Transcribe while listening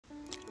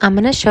I'm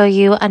going to show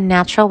you a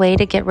natural way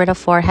to get rid of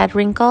forehead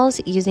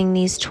wrinkles using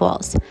these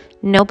tools.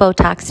 No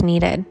Botox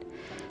needed.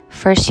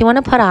 First, you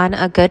want to put on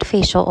a good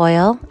facial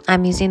oil.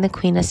 I'm using the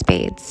Queen of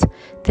Spades.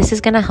 This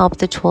is going to help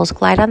the tools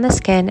glide on the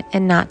skin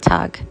and not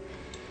tug.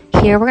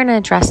 Here we're going to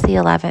address the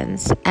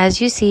 11s.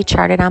 As you see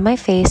charted on my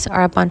face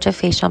are a bunch of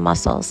facial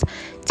muscles.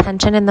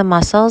 Tension in the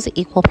muscles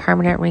equal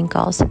permanent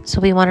wrinkles,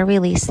 so we want to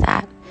release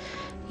that.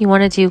 You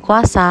want to do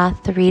gua sha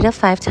 3 to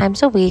 5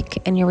 times a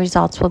week and your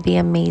results will be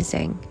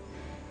amazing.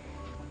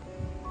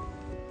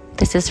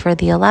 This is for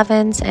the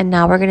 11s, and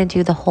now we're going to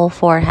do the whole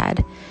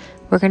forehead.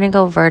 We're going to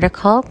go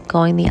vertical,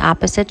 going the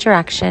opposite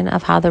direction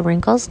of how the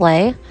wrinkles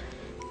lay,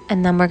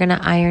 and then we're going to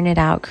iron it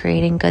out,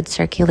 creating good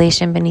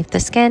circulation beneath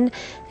the skin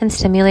and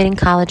stimulating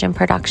collagen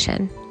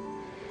production.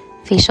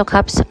 Facial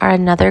cups are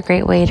another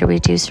great way to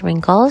reduce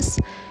wrinkles.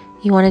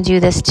 You want to do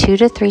this 2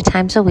 to 3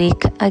 times a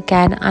week,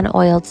 again on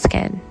oiled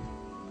skin.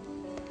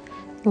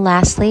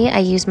 Lastly, I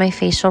use my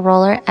facial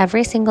roller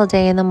every single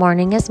day in the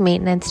morning as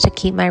maintenance to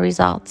keep my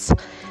results.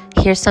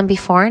 Here's some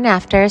before and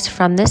afters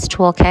from this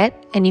toolkit,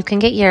 and you can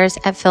get yours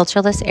at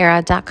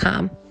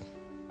filterlessera.com.